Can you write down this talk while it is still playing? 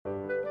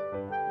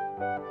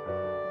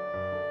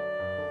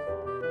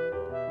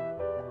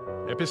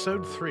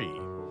Episode 3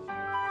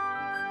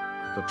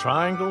 The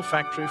Triangle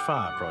Factory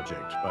Fire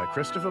Project by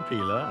Christopher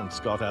Peeler and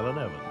Scott Allen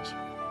Evans.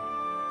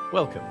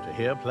 Welcome to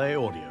Here Play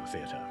Audio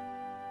Theatre.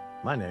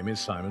 My name is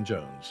Simon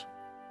Jones.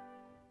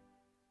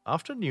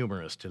 After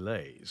numerous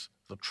delays,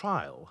 the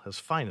trial has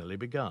finally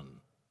begun,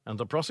 and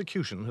the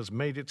prosecution has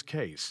made its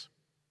case.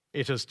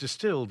 It has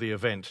distilled the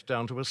event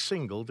down to a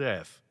single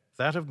death,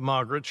 that of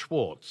Margaret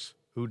Schwartz,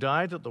 who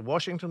died at the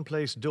Washington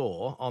Place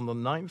door on the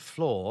 9th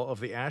floor of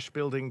the Ash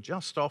Building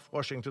just off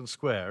Washington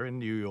Square in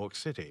New York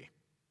City.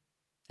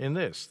 In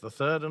this, the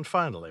third and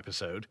final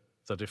episode,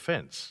 the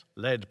defense,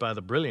 led by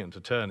the brilliant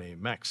attorney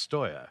Max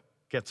Stoyer,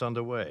 gets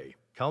underway,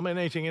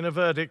 culminating in a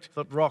verdict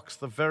that rocks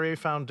the very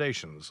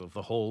foundations of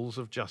the halls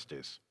of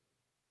justice.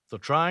 The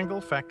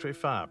Triangle Factory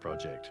Fire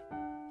Project,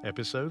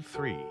 Episode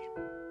 3.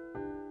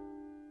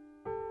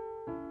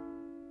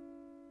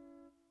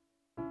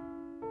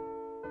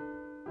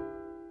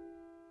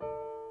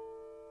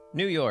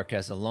 New York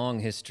has a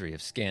long history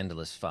of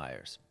scandalous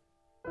fires.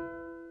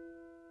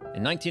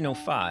 In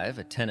 1905,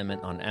 a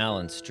tenement on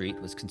Allen Street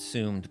was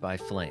consumed by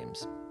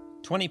flames.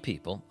 20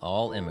 people,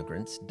 all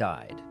immigrants,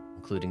 died,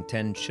 including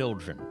 10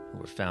 children who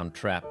were found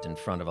trapped in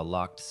front of a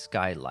locked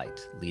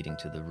skylight leading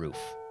to the roof.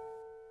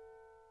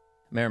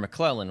 Mayor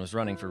McClellan was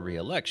running for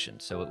re-election,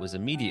 so it was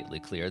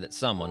immediately clear that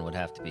someone would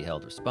have to be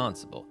held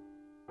responsible.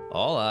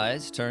 All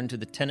eyes turned to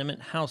the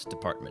Tenement House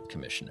Department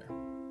commissioner.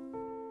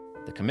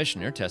 The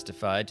commissioner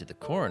testified to the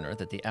coroner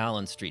that the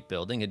Allen Street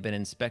building had been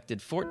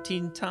inspected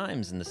 14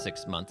 times in the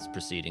 6 months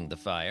preceding the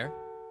fire,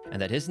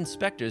 and that his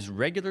inspectors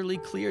regularly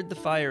cleared the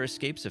fire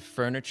escapes of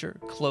furniture,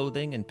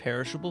 clothing, and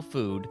perishable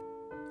food,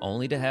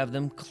 only to have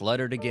them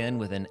cluttered again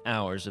within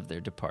hours of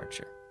their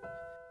departure.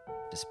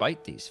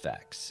 Despite these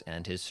facts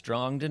and his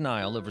strong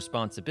denial of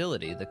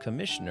responsibility, the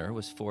commissioner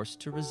was forced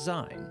to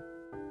resign.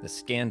 The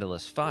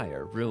scandalous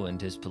fire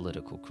ruined his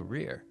political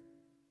career.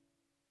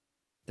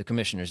 The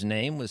commissioner's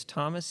name was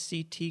Thomas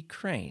C.T.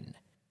 Crane.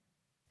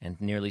 And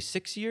nearly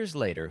 6 years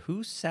later,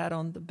 who sat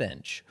on the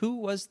bench? Who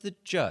was the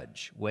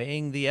judge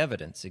weighing the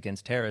evidence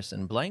against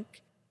Harrison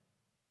Blank?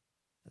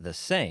 The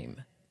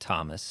same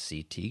Thomas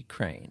C.T.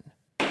 Crane.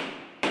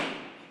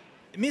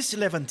 Miss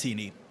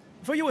Levantini,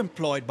 were you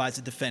employed by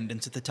the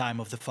defendants at the time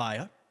of the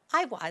fire?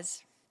 I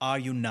was. Are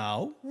you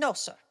now? No,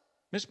 sir.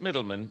 Miss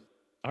Middleman,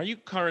 are you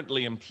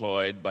currently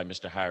employed by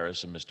Mr.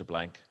 Harris and Mr.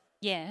 Blank?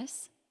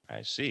 Yes.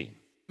 I see.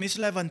 Miss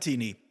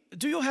Levantini,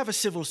 do you have a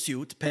civil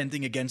suit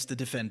pending against the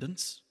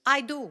defendants?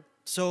 I do.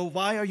 So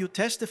why are you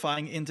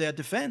testifying in their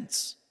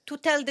defense? To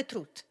tell the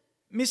truth.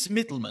 Miss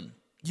Middleman,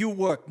 you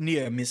worked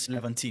near Miss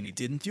Levantini,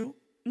 didn't you?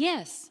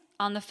 Yes,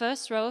 on the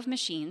first row of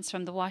machines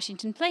from the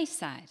Washington Place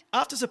side.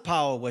 After the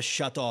power was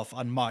shut off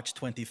on March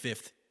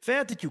 25th,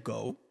 where did you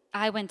go?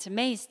 I went to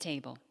May's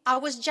table. I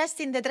was just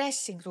in the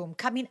dressing room,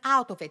 coming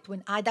out of it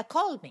when Ida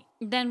called me.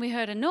 Then we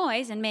heard a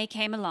noise, and May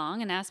came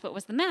along and asked what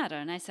was the matter,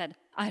 and I said,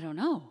 I don't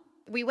know.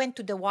 We went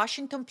to the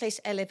Washington Place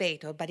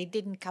elevator, but it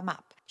didn't come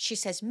up. She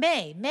says,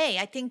 May,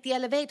 I think the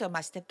elevator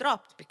must have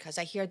dropped because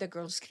I hear the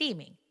girl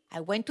screaming.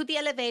 I went to the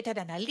elevator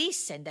and I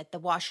listened at the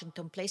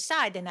Washington Place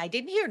side, and I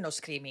didn't hear no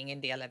screaming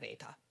in the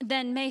elevator.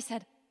 Then May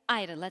said,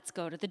 Ida, let's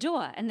go to the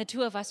door. And the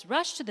two of us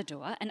rushed to the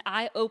door, and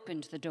I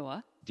opened the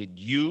door. Did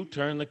you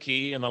turn the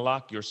key in the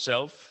lock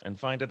yourself and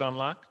find it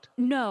unlocked?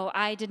 No,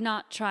 I did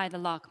not try the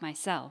lock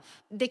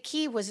myself. The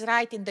key was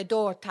right in the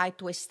door tied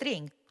to a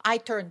string. I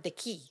turned the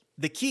key.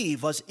 The key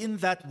was in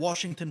that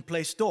Washington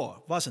Place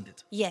door, wasn't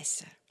it? Yes,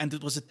 sir. And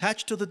it was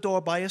attached to the door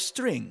by a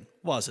string,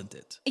 wasn't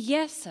it?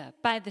 Yes, sir,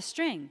 by the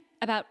string.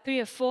 About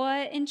 3 or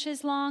 4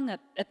 inches long,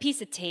 a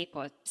piece of tape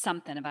or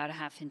something about a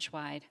half-inch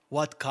wide.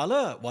 What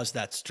color was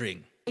that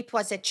string? It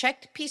was a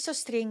checked piece of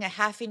string, a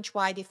half-inch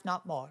wide, if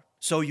not more.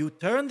 So you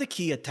turned the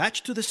key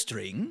attached to the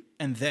string,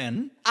 and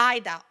then...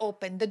 Ida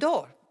opened the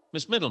door.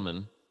 Miss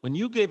Middleman, when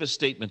you gave a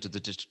statement to the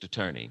district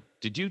attorney,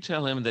 did you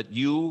tell him that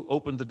you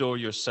opened the door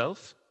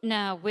yourself?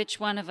 Now, which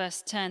one of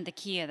us turned the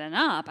key or the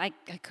knob, I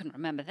couldn't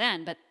remember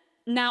then, but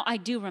now I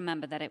do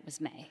remember that it was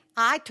May.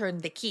 I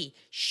turned the key.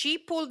 She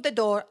pulled the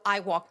door.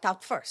 I walked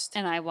out first.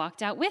 And I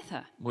walked out with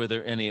her. Were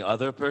there any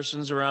other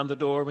persons around the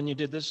door when you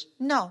did this?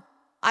 No,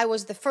 I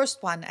was the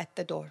first one at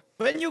the door.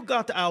 When you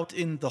got out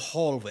in the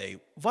hallway,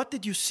 what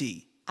did you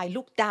see? I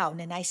looked down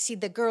and I see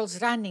the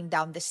girls running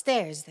down the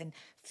stairs. Then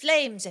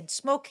flames and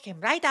smoke came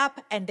right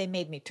up and they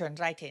made me turn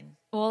right in.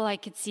 All I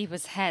could see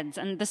was heads,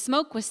 and the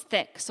smoke was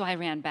thick, so I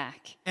ran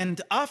back.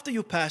 And after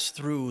you passed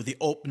through the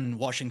open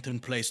Washington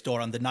Place door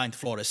on the 9th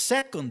floor a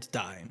second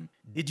time,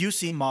 did you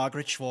see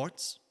Margaret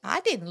Schwartz? I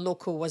didn't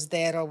look who was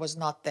there or was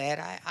not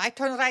there. I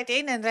turned right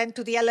in and ran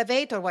to the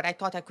elevator where I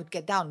thought I could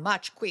get down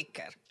much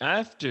quicker.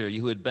 After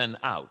you had been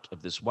out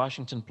of this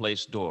Washington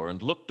Place door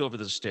and looked over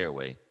the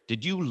stairway,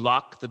 did you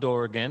lock the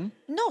door again?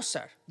 No,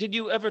 sir. Did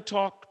you ever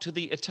talk to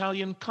the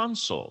Italian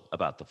consul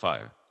about the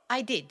fire?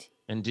 I did.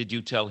 And did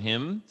you tell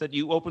him that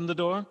you opened the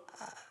door?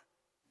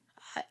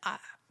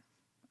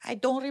 I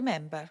don't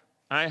remember.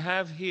 I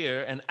have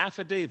here an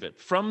affidavit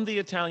from the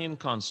Italian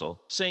consul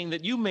saying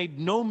that you made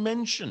no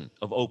mention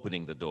of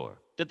opening the door.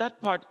 Did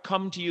that part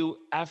come to you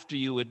after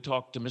you had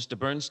talked to Mr.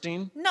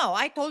 Bernstein? No,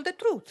 I told the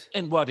truth.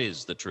 And what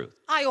is the truth?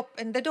 I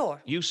opened the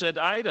door. You said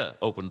Ida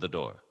opened the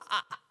door.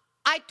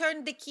 I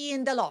turned the key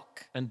in the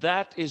lock. And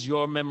that is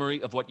your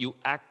memory of what you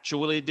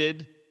actually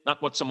did,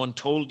 not what someone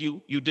told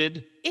you you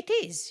did? It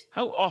is.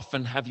 How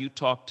often have you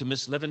talked to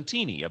Miss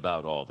Levantini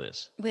about all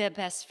this? We're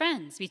best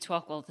friends. We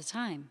talk all the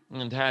time.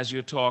 And has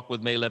your talk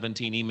with May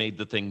Levantini made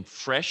the thing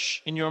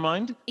fresh in your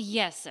mind?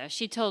 Yes, sir.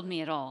 She told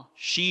me it all.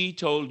 She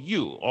told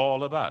you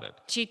all about it.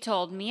 She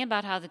told me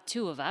about how the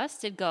two of us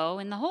did go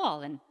in the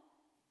hall, and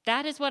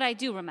that is what I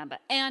do remember.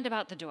 And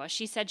about the door.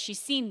 She said she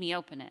seen me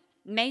open it.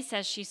 May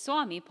says she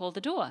saw me pull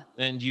the door.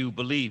 And you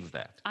believe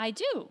that? I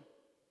do.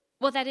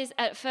 Well, that is,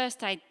 at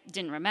first I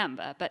didn't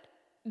remember, but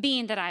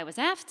being that I was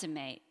after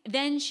May,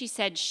 then she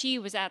said she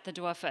was at the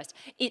door first.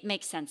 It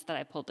makes sense that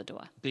I pulled the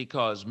door.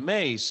 Because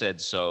May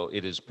said so,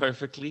 it is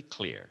perfectly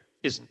clear,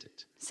 isn't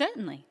it?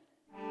 Certainly.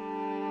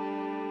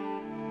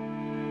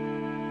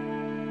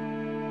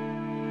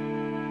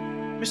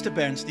 Mr.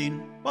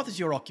 Bernstein, what is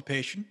your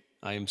occupation?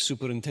 I am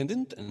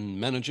superintendent and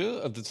manager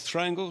of the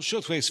Triangle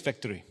Shirtwaist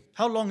Factory.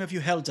 How long have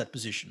you held that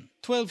position?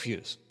 12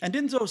 years. And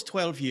in those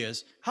 12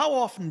 years, how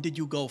often did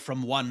you go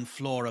from one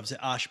floor of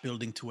the Ash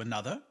building to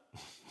another?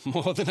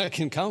 More than I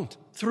can count.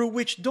 Through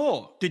which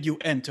door did you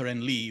enter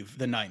and leave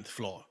the 9th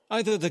floor?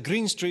 Either the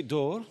Green Street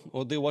door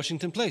or the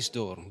Washington Place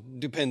door,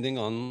 depending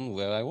on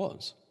where I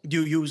was.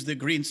 Do you use the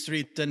Green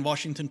Street and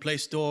Washington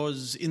Place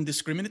doors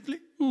indiscriminately?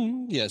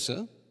 Yes,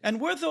 sir. And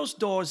were those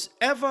doors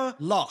ever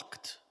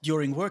locked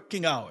during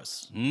working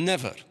hours?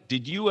 Never.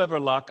 Did you ever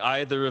lock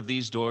either of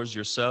these doors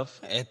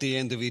yourself? At the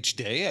end of each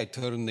day, I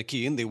turned the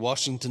key in the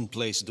Washington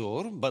Place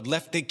door, but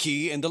left the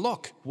key in the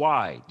lock.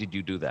 Why did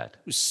you do that?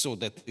 So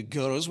that the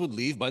girls would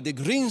leave by the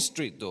Green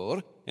Street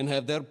door and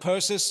have their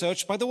purses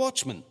searched by the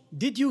watchman.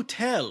 Did you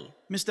tell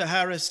Mr.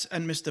 Harris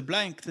and Mr.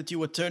 Blank that you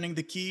were turning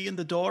the key in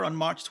the door on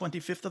March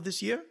 25th of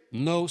this year?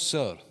 No,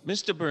 sir.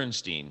 Mr.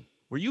 Bernstein,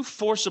 were you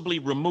forcibly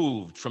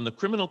removed from the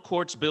criminal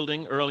courts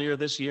building earlier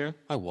this year?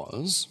 I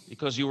was.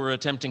 Because you were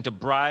attempting to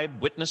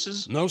bribe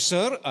witnesses? No,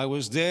 sir. I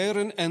was there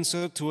in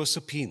answer to a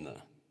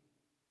subpoena.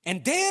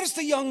 And there's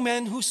the young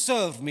man who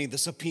served me the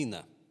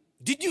subpoena.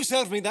 Did you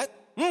serve me that?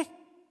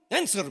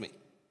 Answer me.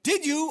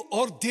 Did you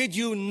or did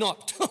you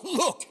not?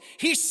 Look,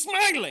 he's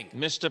smiling.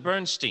 Mr.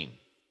 Bernstein,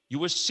 you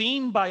were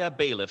seen by a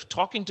bailiff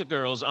talking to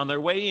girls on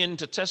their way in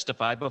to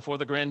testify before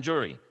the grand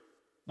jury.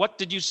 What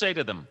did you say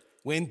to them?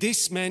 When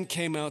this man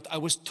came out, I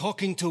was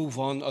talking to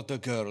one of the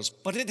girls,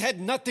 but it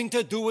had nothing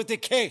to do with the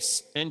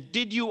case. And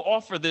did you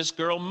offer this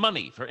girl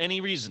money for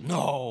any reason?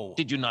 No.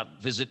 Did you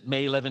not visit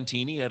May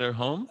Levantini at her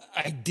home?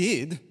 I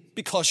did,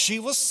 because she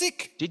was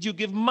sick. Did you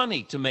give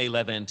money to May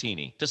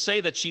Levantini to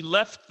say that she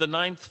left the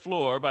 9th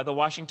floor by the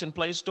Washington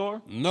Place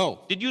door? No.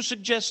 Did you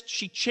suggest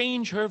she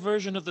change her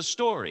version of the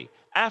story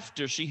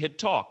after she had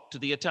talked to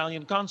the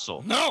Italian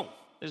consul? No.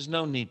 There's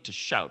no need to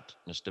shout,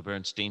 Mr.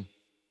 Bernstein.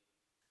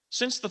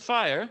 Since the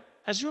fire,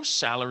 has your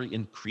salary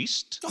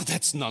increased? Oh,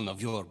 that's none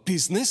of your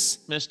business.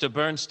 Mr.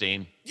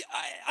 Bernstein.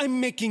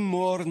 I'm making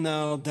more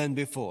now than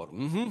before.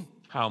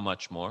 How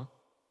much more?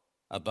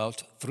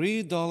 About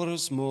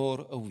 $3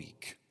 more a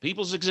week.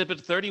 People's Exhibit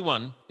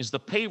 31 is the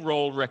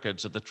payroll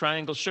records of the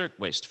Triangle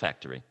Shirtwaist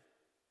Factory.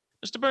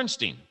 Mr.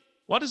 Bernstein,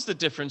 what is the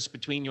difference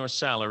between your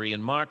salary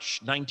in March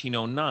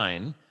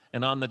 1909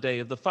 and on the day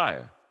of the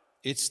fire?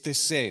 It's the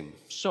same.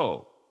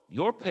 So,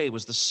 your pay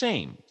was the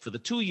same for the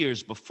 2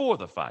 years before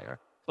the fire,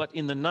 but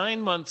in the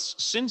 9 months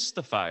since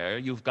the fire,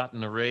 you've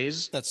gotten a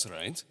raise? That's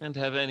right. And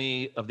have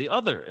any of the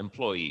other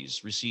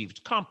employees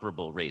received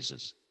comparable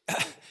raises?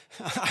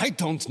 I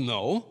don't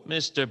know.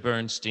 Mr.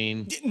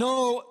 Bernstein.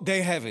 No,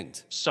 they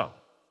haven't. So,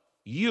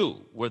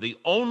 you were the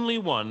only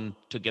one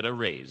to get a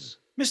raise.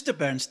 Mr.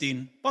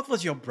 Bernstein, what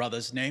was your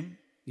brother's name?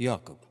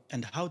 Jakob.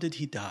 And how did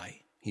he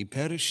die? He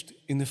perished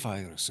in the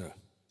fire, sir.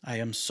 I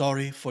am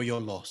sorry for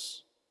your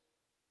loss.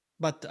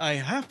 But I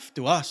have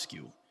to ask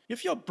you,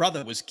 if your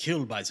brother was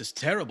killed by this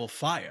terrible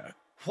fire,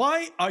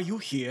 why are you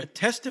here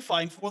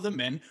testifying for the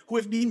men who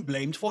have been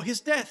blamed for his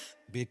death?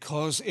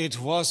 Because it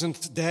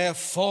wasn't their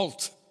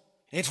fault.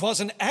 It was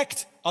an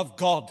act of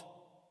God.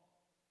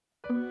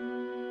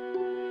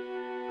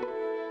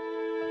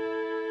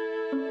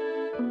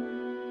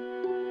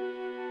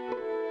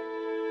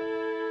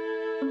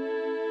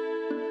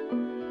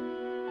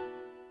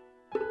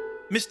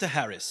 Mr.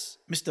 Harris,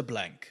 Mr.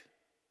 Blank,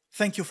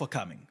 thank you for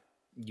coming.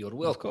 You're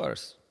welcome. Of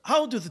course.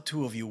 How do the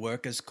two of you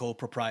work as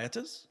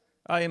co-proprietors?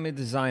 I am a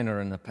designer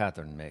and a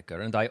pattern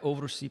maker, and I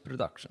oversee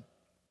production.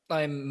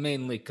 I'm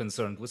mainly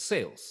concerned with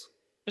sales.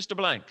 Mr.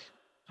 Blank,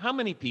 how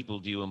many people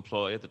do you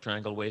employ at the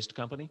Triangle Waste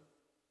Company?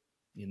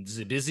 In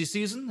the busy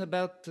season,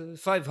 about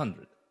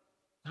 500.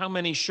 How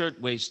many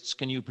shirt wastes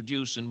can you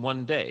produce in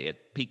one day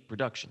at peak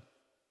production?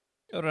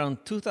 Around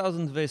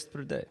 2,000 waste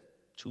per day.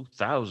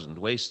 2,000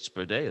 wastes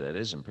per day, that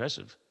is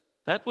impressive.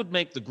 That would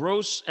make the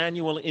gross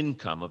annual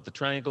income of the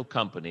Triangle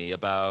Company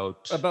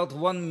about... About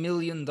 $1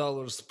 million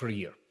per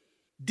year.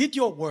 Did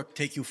your work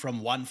take you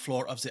from one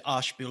floor of the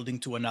Ash building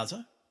to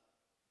another?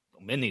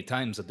 Many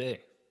times a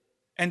day.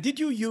 And did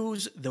you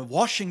use the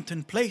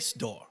Washington Place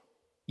door?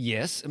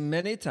 Yes,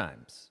 many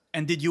times.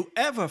 And did you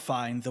ever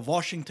find the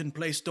Washington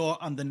Place door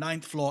on the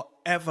 9th floor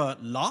ever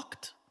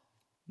locked?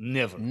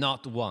 Never.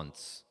 Not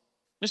once.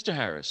 Mr.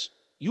 Harris,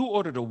 you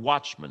ordered a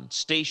watchman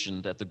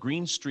stationed at the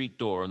Green Street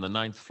door on the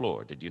 9th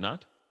floor, did you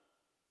not?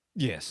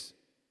 Yes.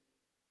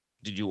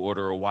 Did you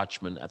order a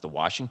watchman at the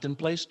Washington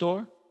Place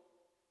door?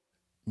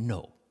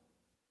 No.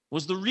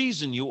 Was the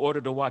reason you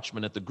ordered a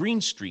watchman at the Green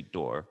Street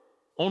door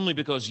only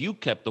because you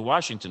kept the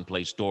Washington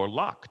Place door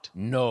locked?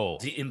 No.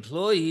 The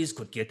employees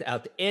could get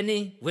out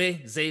any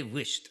way they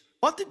wished.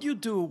 What did you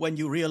do when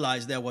you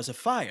realized there was a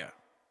fire?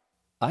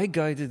 I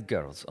guided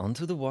girls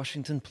onto the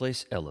Washington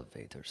Place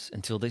elevators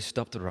until they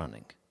stopped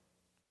running.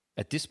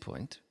 At this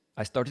point,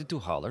 I started to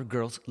holler,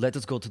 "Girls, let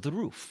us go to the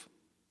roof."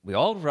 We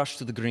all rushed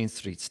to the Green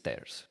Street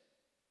stairs.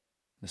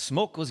 The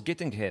smoke was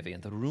getting heavy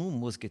and the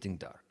room was getting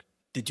dark.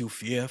 Did you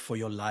fear for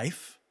your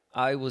life?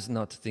 I was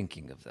not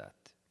thinking of that,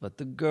 but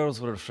the girls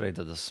were afraid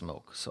of the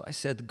smoke, so I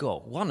said, "Go,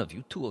 one of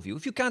you, two of you.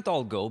 If you can't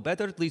all go,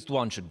 better at least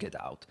one should get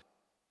out."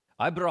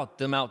 I brought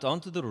them out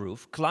onto the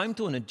roof, climbed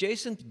to an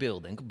adjacent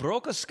building,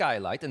 broke a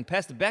skylight, and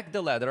passed back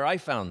the ladder I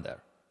found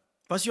there.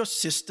 Was your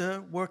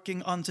sister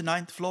working on the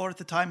 9th floor at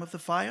the time of the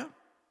fire?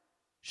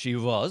 She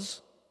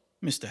was?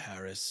 Mr.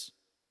 Harris,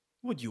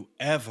 would you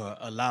ever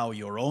allow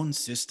your own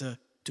sister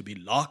to be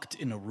locked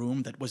in a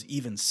room that was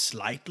even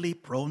slightly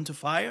prone to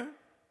fire?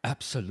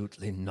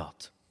 Absolutely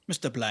not.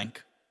 Mr.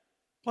 Blank,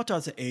 what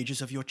are the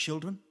ages of your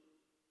children?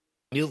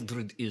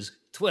 Mildred is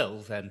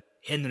 12 and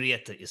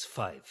Henrietta is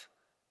 5.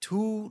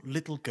 2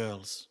 little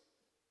girls.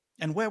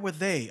 And where were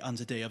they on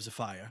the day of the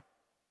fire?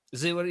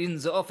 They were in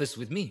the office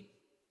with me.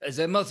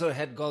 Their mother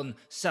had gone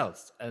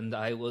south, and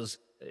I was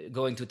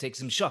going to take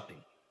them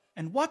shopping.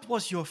 And what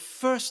was your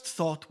first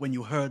thought when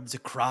you heard the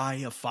cry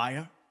of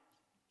fire?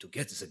 To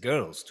get the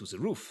girls to the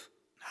roof.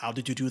 How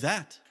did you do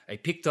that? I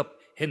picked up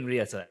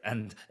Henrietta,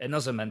 and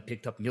another man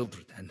picked up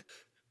Mildred, and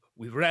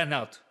we ran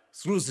out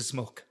through the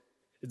smoke.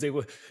 They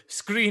were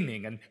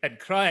screaming and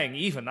crying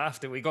even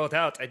after we got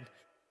out, and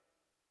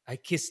I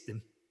kissed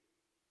them.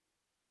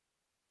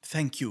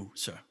 Thank you,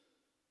 sir.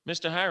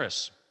 Mr.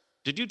 Harris,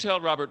 did you tell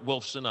Robert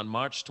Wolfson on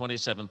March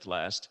 27th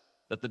last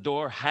that the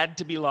door had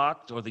to be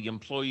locked or the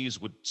employees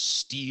would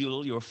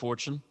steal your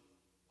fortune?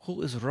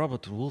 Who is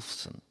Robert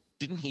Wolfson?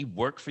 Didn't he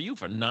work for you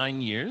for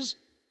 9 years?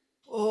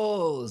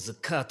 Oh, the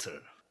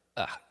cutter.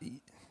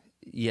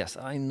 Yes,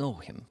 I know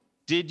him.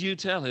 Did you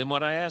tell him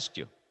what I asked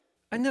you?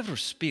 I never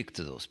speak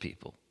to those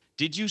people.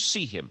 Did you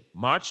see him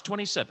March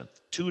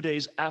 27th, 2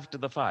 days after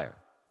the fire?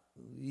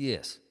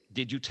 Yes.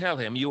 Did you tell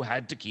him you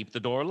had to keep the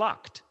door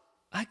locked?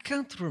 I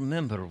can't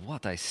remember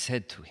what I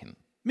said to him.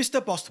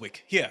 Mr.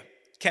 Bostwick, here,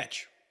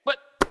 catch.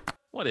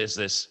 What is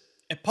this?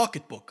 A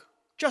pocketbook.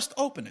 Just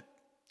open it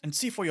and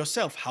see for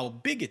yourself how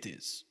big it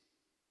is.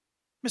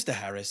 Mr.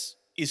 Harris,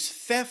 is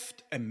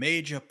theft a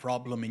major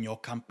problem in your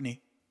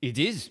company? It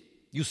is.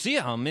 You see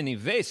how many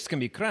wastes can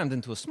be crammed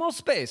into a small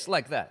space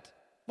like that.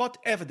 What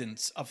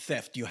evidence of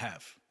theft do you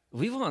have?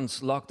 We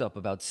once locked up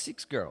about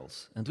 6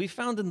 girls, and we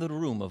found in the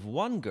room of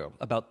one girl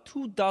about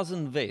 2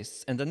 dozen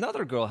wastes, and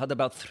another girl had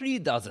about 3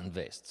 dozen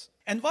wastes.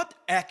 And what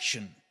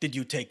action did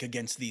you take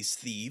against these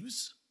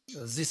thieves?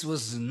 This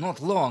was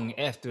not long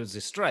after the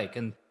strike,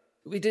 and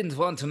we didn't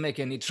want to make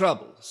any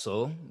trouble,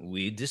 so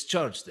we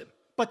discharged them.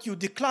 But you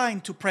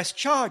declined to press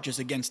charges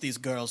against these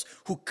girls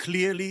who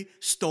clearly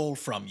stole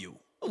from you.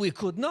 We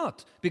could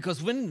not,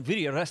 because when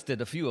we arrested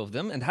a few of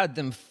them and had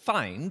them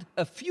fined,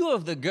 a few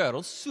of the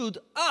girls sued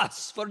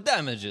us for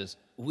damages.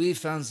 We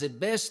found the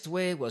best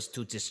way was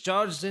to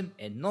discharge them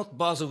and not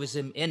bother with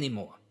them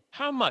anymore.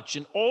 How much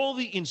in all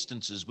the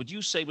instances would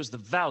you say was the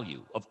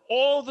value of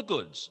all the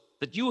goods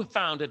that you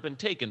found had been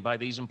taken by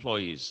these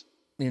employees?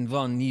 In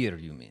 1 year,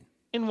 you mean?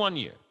 In 1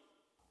 year?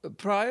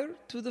 Prior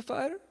to the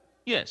fire?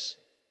 Yes.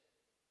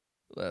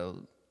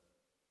 Well,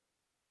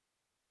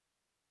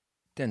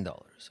 $10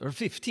 or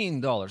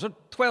 $15 or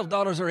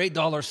 $12 or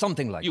 $8,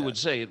 something like that. You would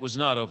say it was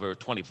not over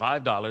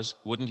 $25,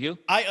 wouldn't you?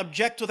 I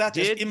object to that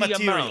as Did the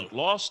immaterial. amount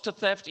lost to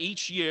theft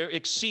each year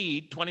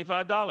exceed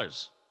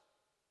 $25?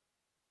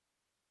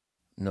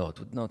 No, it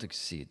would not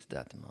exceed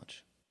that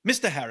much.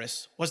 Mr.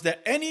 Harris, was there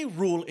any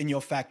rule in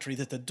your factory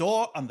that the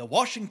door on the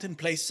Washington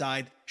Place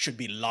side should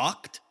be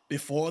locked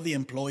before the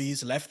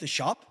employees left the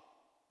shop?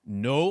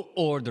 No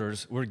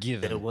orders were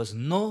given. There was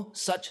no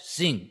such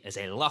thing as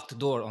a locked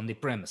door on the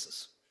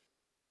premises.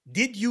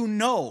 Did you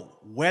know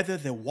whether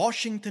the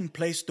Washington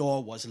Place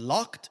door was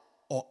locked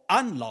or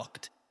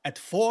unlocked at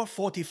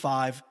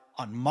 4:45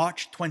 on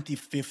March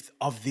 25th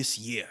of this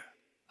year?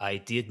 I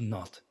did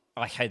not.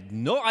 I had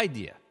no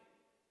idea.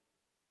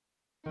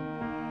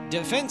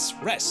 Defense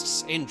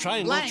rests in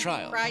Triangle Blank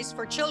trial. cries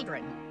for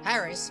children.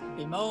 Harris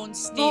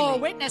bemoans More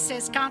stealing.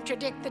 witnesses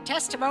contradict the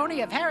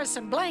testimony of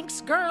Harrison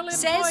Blank's girl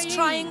employees. Says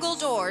triangle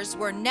doors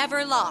were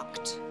never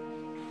locked.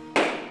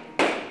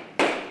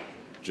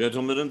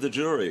 Gentlemen of the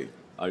jury,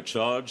 I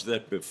charge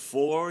that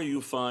before you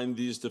find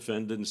these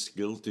defendants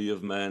guilty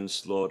of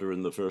manslaughter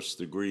in the first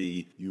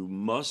degree, you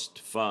must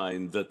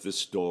find that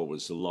this door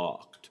was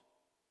locked.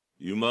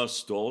 You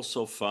must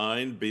also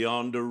find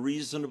beyond a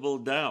reasonable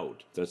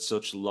doubt that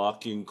such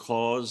locking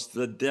caused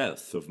the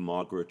death of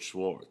Margaret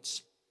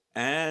Schwartz.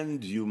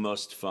 And you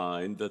must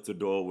find that the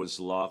door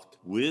was locked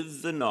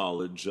with the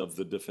knowledge of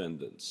the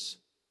defendants.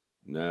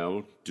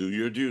 Now, do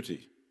your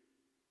duty.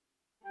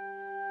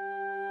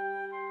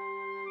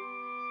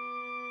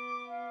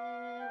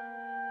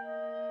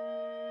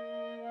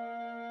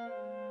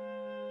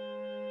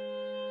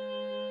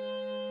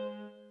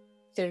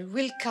 There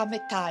will come a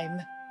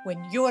time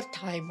when your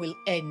time will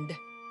end,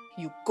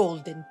 you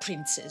golden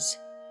princes.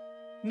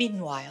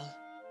 Meanwhile,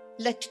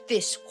 let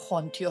this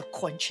haunt your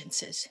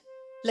consciences.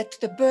 Let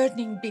the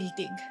burning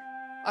building,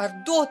 our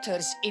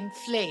daughters in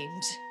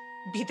flames,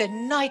 be the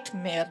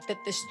nightmare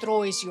that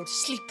destroys your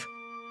sleep,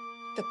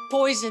 the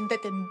poison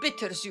that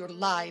embitters your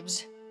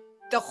lives,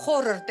 the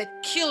horror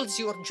that kills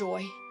your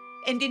joy,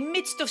 and in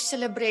midst of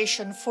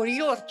celebration for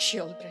your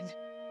children,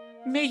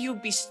 may you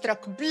be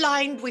struck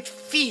blind with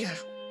fear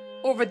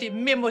over the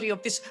memory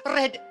of this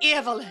red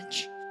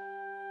avalanche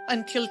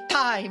until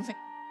time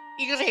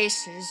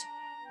erases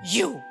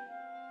you.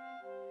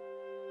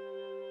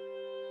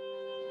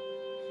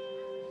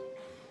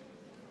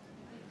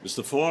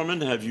 Mr.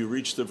 Foreman, have you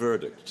reached a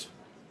verdict?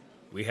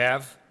 We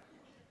have.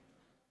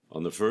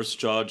 On the first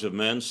charge of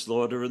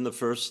manslaughter in the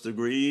first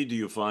degree, do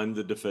you find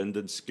the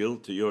defendants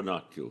guilty or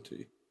not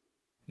guilty?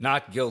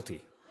 Not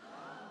guilty.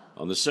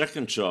 On the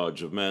second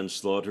charge of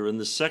manslaughter in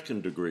the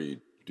second degree,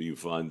 do you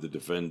find the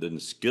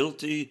defendants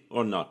guilty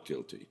or not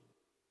guilty?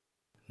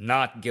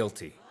 Not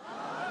guilty.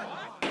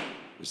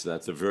 Is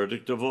that the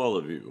verdict of all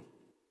of you?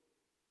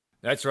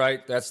 That's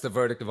right. That's the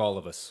verdict of all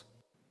of us.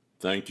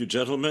 Thank you,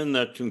 gentlemen.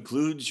 That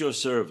concludes your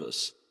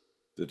service.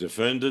 The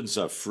defendants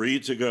are free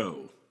to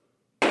go.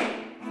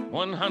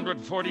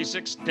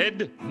 146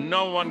 dead,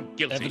 no one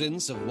guilty.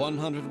 Evidence of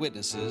 100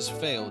 witnesses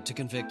failed to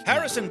convict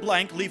Harris and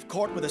Blank leave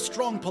court with a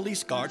strong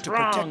police guard to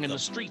protect Throng them. in the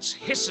streets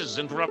hisses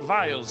and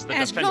reviles the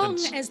As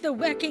defendants. long as the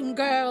working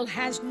girl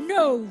has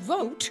no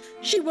vote,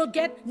 she will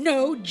get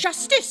no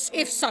justice,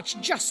 if such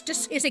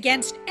justice is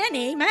against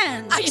any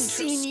man's I've interest.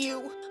 seen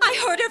you.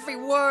 I heard every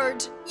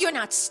word. You're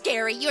not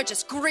scary. You're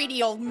just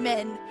greedy old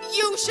men.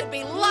 You should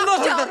be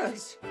locked up.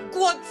 Murderers!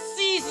 God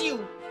sees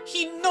you!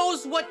 He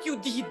knows what you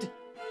did!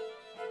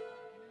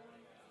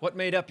 What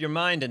made up your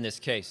mind in this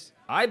case?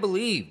 I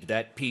believed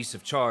that piece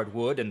of charred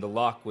wood and the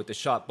lock with the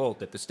shot bolt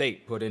that the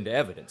state put into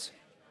evidence.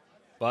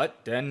 But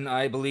then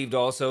I believed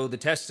also the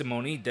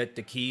testimony that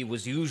the key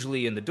was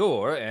usually in the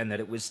door and that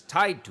it was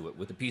tied to it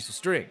with a piece of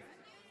string.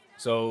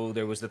 So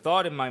there was the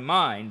thought in my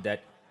mind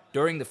that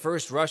during the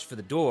first rush for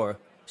the door,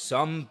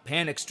 some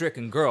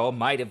panic-stricken girl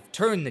might have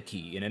turned the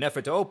key in an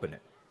effort to open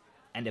it.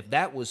 And if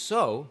that was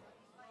so,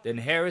 then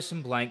Harris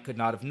and Blank could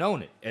not have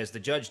known it, as the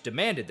judge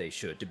demanded they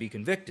should to be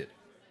convicted.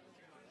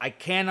 I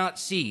cannot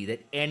see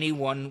that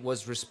anyone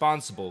was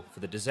responsible for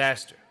the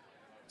disaster.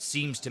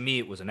 Seems to me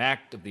it was an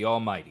act of the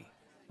Almighty.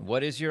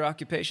 What is your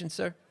occupation,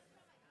 sir?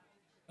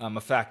 I'm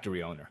a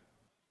factory owner.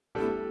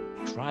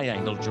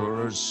 Triangle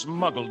jurors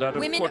smuggled out of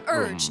Women courtroom.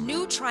 urge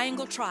new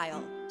triangle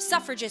trial.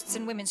 Suffragists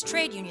and Women's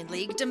Trade Union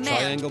League demand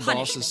Triangle punishment.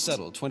 bosses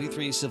settle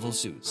 23 civil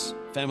suits.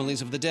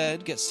 Families of the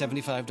dead get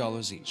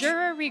 $75 each.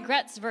 Juror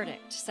regrets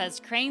verdict, says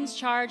Crane's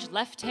charge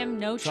left him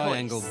no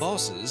Triangle choice.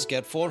 bosses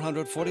get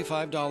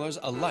 $445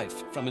 a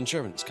life from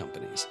insurance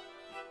companies.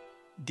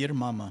 Dear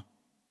Mama,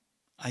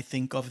 I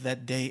think of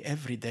that day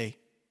every day.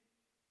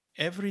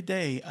 Every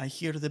day I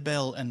hear the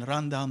bell and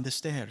run down the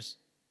stairs.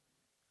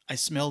 I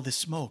smell the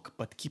smoke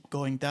but keep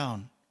going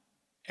down.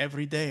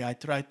 Every day I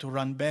try to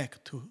run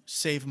back to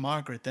save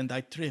Margaret and I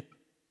trip.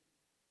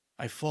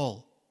 I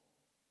fall.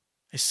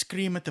 I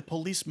scream at the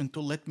policeman to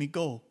let me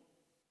go.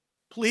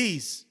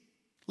 Please,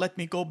 let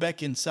me go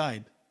back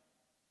inside.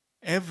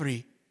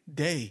 Every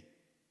day.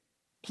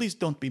 Please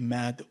don't be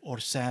mad or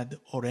sad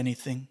or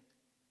anything.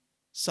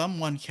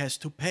 Someone has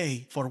to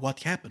pay for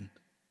what happened.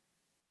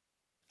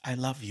 I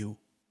love you.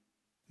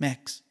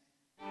 Max.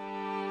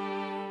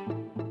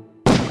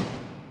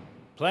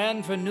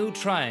 Plan for new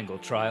triangle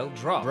trial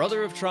dropped.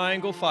 Brother of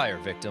Triangle fire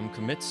victim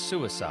commits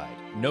suicide.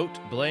 Note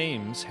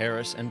blames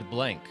Harris and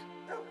Blank.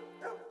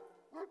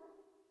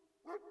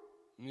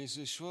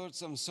 Mrs.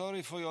 Schwartz, I'm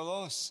sorry for your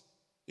loss.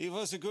 He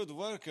was a good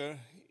worker.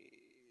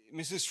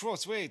 Mrs.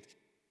 Schwartz, wait.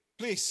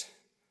 Please.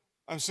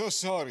 I'm so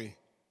sorry.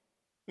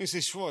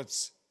 Mrs.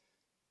 Schwartz.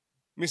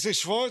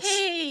 Mrs. Schwartz?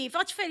 Hey,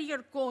 what's where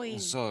you're going?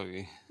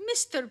 Sorry.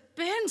 Mr.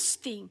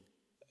 Bernstein.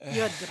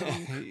 You're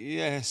drunk.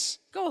 Yes.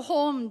 Go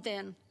home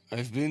then.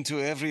 I've been to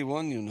every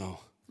one, you know.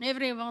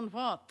 Everyone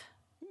what?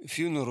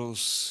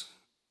 Funerals.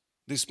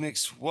 This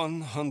makes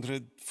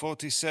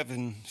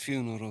 147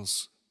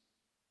 funerals.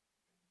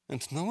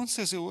 And no one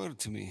says a word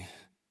to me.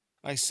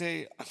 I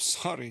say, I'm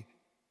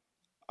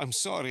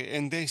sorry,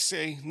 and they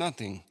say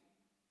nothing.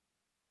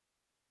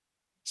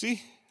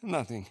 See?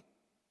 Nothing.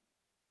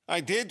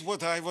 I did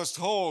what I was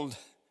told.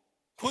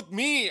 Put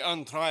me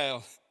on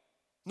trial.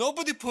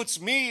 Nobody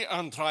puts me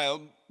on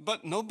trial,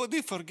 but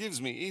nobody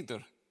forgives me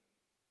either.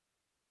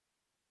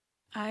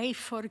 I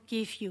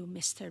forgive you,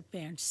 Mr.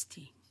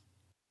 Bernstein.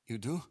 You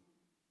do?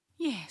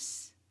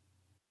 Yes.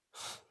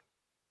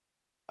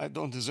 I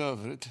don't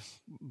deserve it,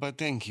 but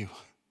thank you.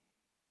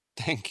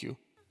 Thank you.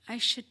 I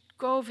should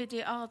go with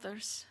the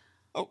others.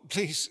 Oh,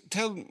 please,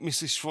 tell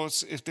Mrs.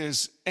 Schwartz if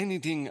there's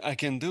anything I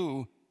can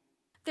do.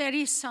 There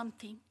is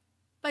something,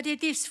 but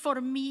it is for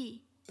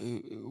me.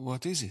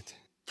 What is it?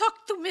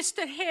 Talk to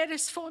Mr.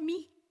 Harris for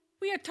me.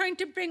 We are trying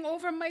to bring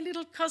over my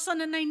little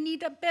cousin, and I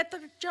need a better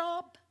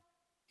job.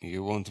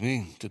 You want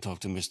me to talk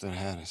to Mr.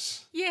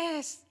 Harris?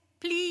 Yes,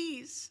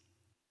 please.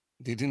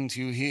 Didn't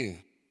you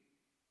hear?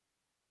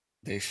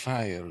 They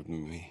fired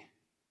me.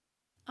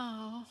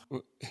 Oh.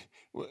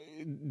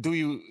 Do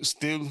you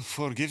still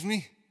forgive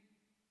me?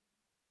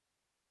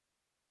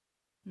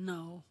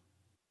 No.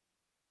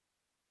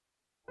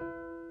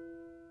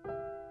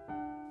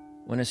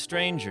 When a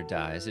stranger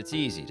dies, it's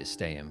easy to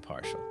stay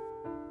impartial.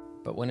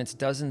 But when it's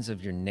dozens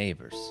of your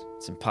neighbors,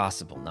 it's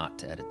impossible not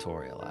to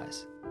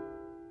editorialize.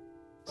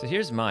 So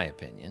here's my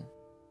opinion.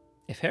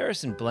 If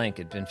Harrison Blank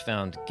had been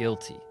found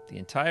guilty, the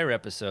entire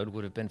episode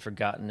would have been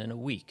forgotten in a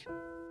week.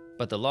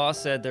 But the law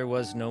said there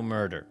was no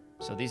murder,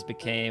 so these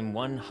became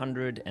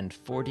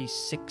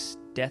 146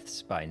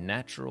 deaths by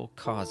natural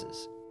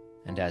causes.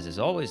 And as is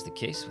always the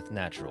case with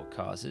natural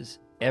causes,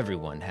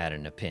 everyone had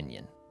an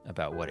opinion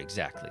about what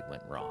exactly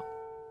went wrong.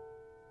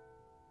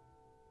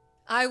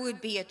 I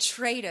would be a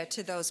traitor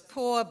to those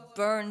poor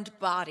burned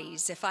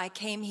bodies if I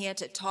came here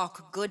to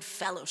talk good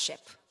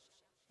fellowship.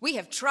 We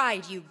have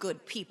tried you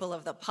good people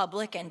of the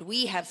public, and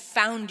we have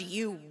found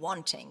you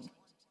wanting.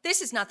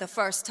 This is not the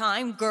first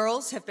time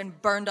girls have been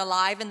burned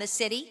alive in the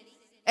city.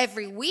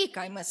 Every week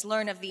I must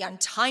learn of the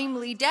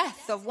untimely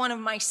death of one of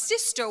my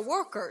sister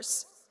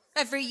workers.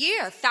 Every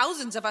year,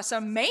 thousands of us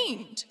are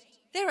maimed.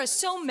 There are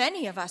so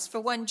many of us for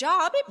one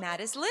job, it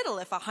matters little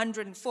if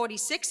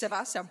 146 of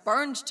us are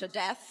burned to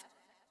death.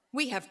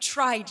 We have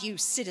tried you,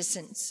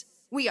 citizens.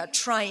 We are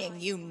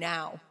trying you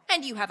now.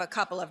 And you have a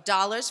couple of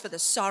dollars for the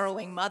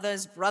sorrowing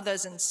mothers,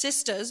 brothers, and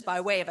sisters by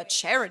way of a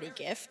charity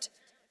gift.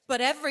 But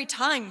every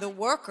time the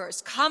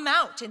workers come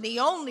out in the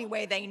only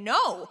way they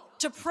know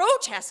to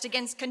protest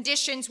against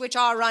conditions which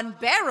are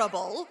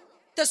unbearable,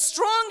 the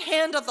strong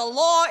hand of the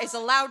law is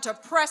allowed to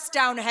press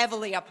down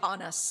heavily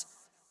upon us.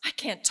 I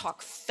can't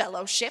talk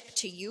fellowship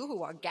to you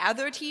who are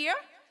gathered here.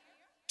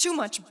 Too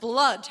much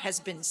blood has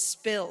been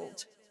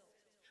spilled.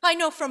 I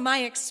know from my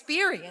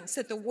experience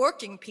that the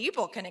working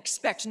people can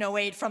expect no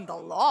aid from the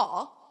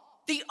law.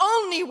 The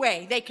only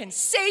way they can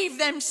save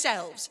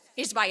themselves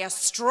is by a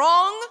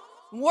strong,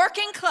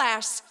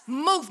 working-class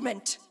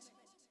movement.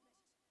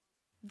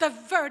 The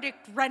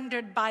verdict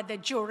rendered by the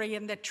jury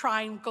in the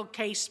Triangle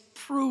case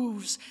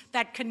proves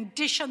that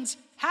conditions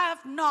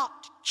have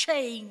not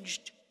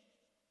changed.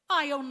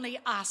 I only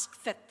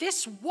ask that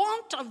this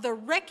want of the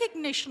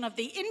recognition of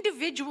the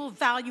individual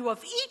value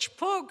of each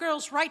poor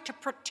girl's right to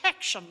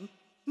protection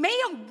may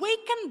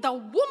awaken the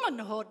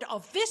womanhood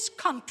of this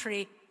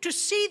country to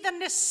see the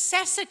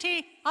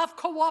necessity of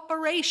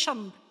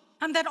cooperation,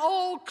 and that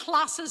all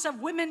classes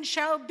of women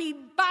shall be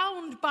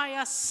bound by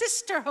a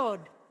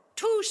sisterhood,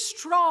 too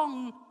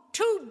strong,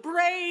 too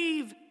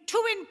brave,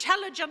 too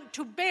intelligent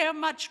to bear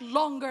much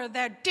longer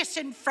their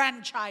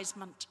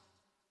disenfranchisement.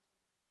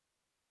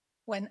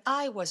 When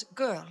I was a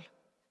girl,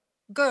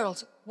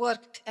 girls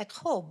worked at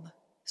home,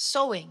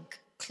 sewing,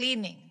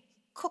 cleaning,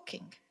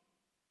 cooking.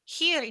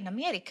 Here in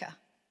America,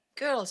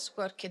 girls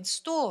work in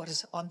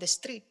stores, on the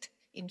street,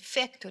 in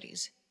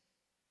factories.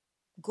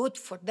 Good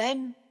for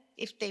them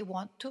if they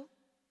want to,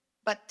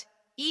 but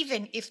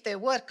even if they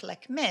work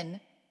like men,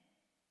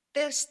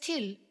 they're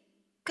still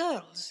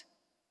girls.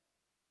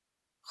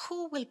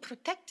 Who will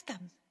protect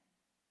them?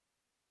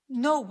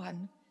 No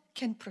one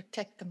can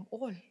protect them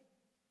all.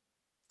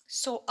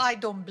 So I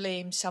don't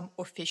blame some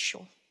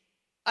official.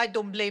 I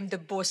don't blame the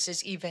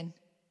bosses even.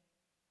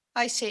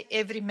 I say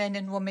every man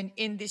and woman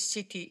in this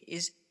city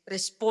is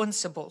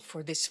responsible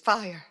for this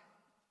fire.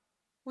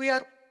 We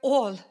are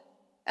all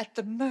at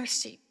the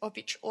mercy of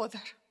each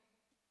other.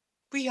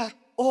 We are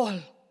all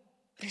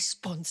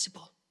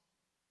responsible.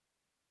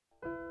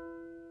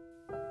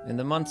 In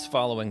the months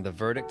following the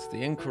verdict,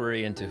 the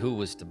inquiry into who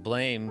was to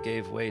blame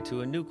gave way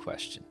to a new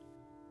question.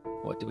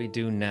 What do we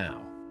do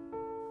now?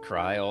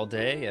 Cry all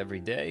day,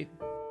 every day?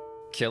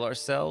 Kill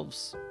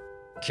ourselves?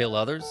 Kill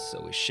others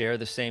so we share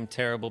the same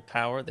terrible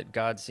power that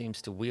God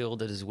seems to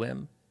wield at his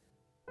whim?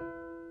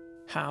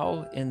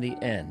 How, in the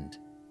end,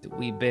 do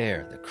we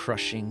bear the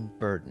crushing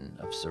burden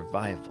of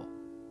survival?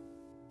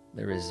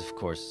 There is, of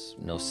course,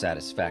 no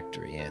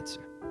satisfactory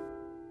answer,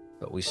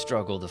 but we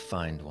struggle to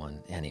find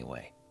one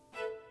anyway.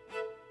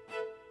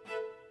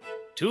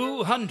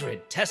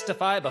 200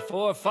 testify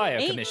before Fire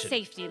 8 Commission.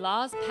 safety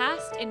laws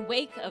passed in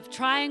wake of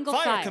Triangle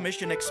Fire Fire.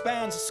 Commission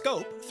expands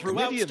scope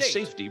throughout Committee of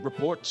state. Safety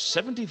reports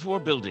 74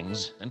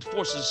 buildings and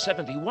forces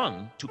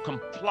 71 to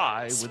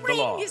comply with the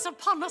law. Spring is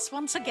upon us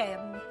once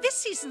again. This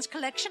season's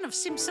collection of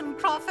Simpson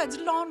Crawford's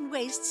lawn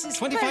wastes is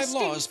 25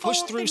 bursting laws pushed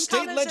forth through in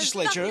state colours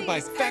legislature as by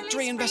lovely as Factory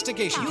early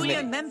Investigation spring Committee.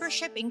 Union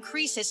membership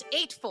increases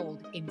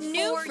 8-fold in 4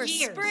 New for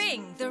years.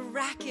 spring, the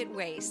racket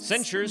waste.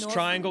 Censures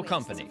Triangle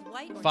Company.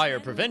 Fire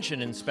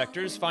prevention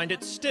inspectors find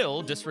it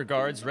still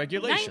disregards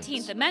regulations.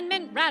 19th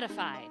Amendment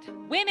ratified.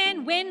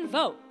 Women win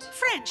vote.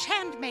 French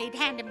handmade,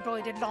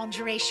 hand-embroidered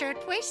lingerie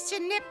shirtwaists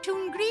in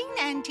Neptune green,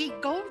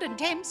 antique gold, and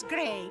Thames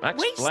grey. Max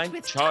Waist Planck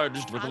with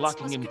charged top with cuts,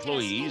 locking musketeers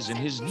employees in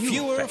his new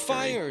Fewer factory.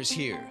 fires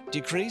here.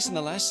 Decrease in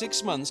the last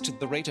 6 months to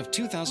the rate of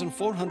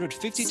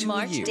 2,452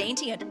 Smart, a year.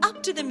 dainty, and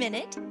up to the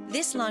minute.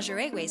 This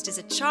lingerie waist is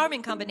a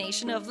charming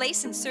combination of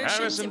lace insertions.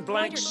 Harrison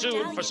Blank embroidered sued for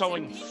medallions,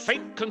 sewing and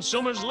fake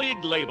Consumers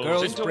League labels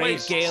Girls into brave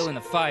wastes. gale in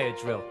a fire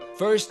drill.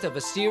 First of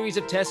a series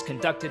of tests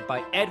conducted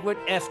by Edward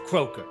F.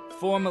 Croker,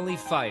 formerly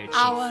fire chief.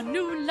 Our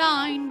new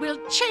line will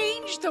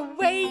change the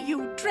way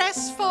you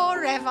dress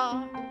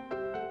forever.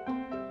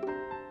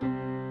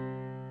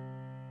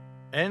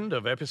 End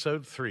of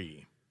episode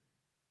 3.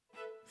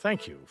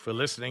 Thank you for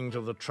listening to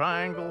the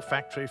Triangle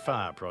Factory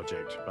Fire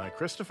Project by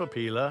Christopher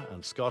Peeler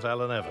and Scott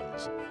Allen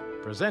Evans,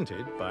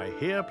 presented by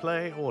Here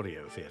Play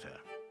Audio Theatre.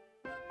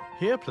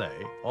 Here Play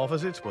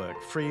offers its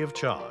work free of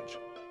charge,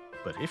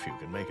 but if you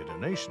can make a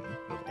donation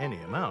of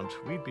any amount,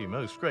 we'd be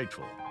most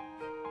grateful.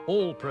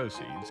 All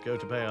proceeds go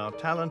to pay our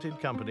talented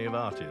company of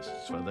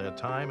artists for their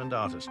time and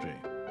artistry.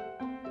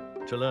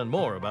 To learn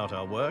more about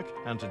our work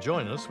and to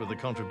join us with a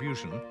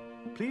contribution,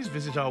 please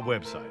visit our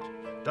website,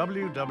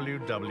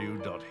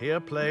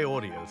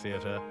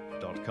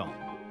 www.hereplayaudiotheatre.com.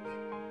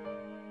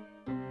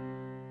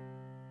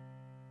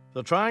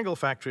 The Triangle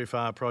Factory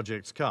Fire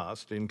Project's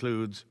cast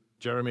includes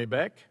Jeremy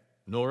Beck,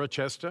 Nora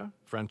Chester,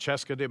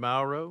 Francesca Di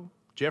Mauro,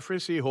 Jeffrey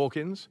C.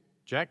 Hawkins,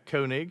 Jack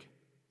Koenig,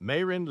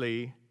 Mayrin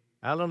Lee,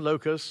 Alan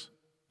Locus,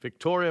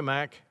 Victoria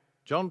Mack,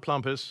 John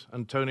Plumpus,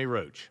 and Tony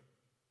Roach.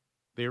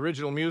 The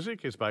original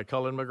music is by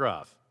Colin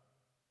McGrath.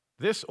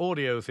 This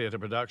audio theatre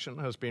production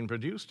has been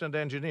produced and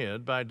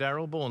engineered by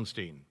Daryl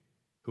Bornstein,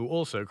 who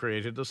also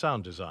created the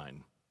sound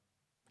design.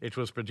 It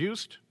was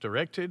produced,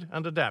 directed,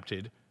 and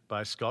adapted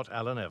by Scott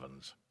Allen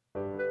Evans.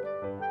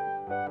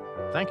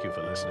 Thank you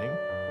for listening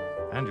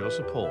and your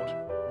support.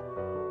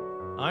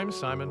 I'm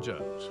Simon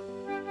Jones.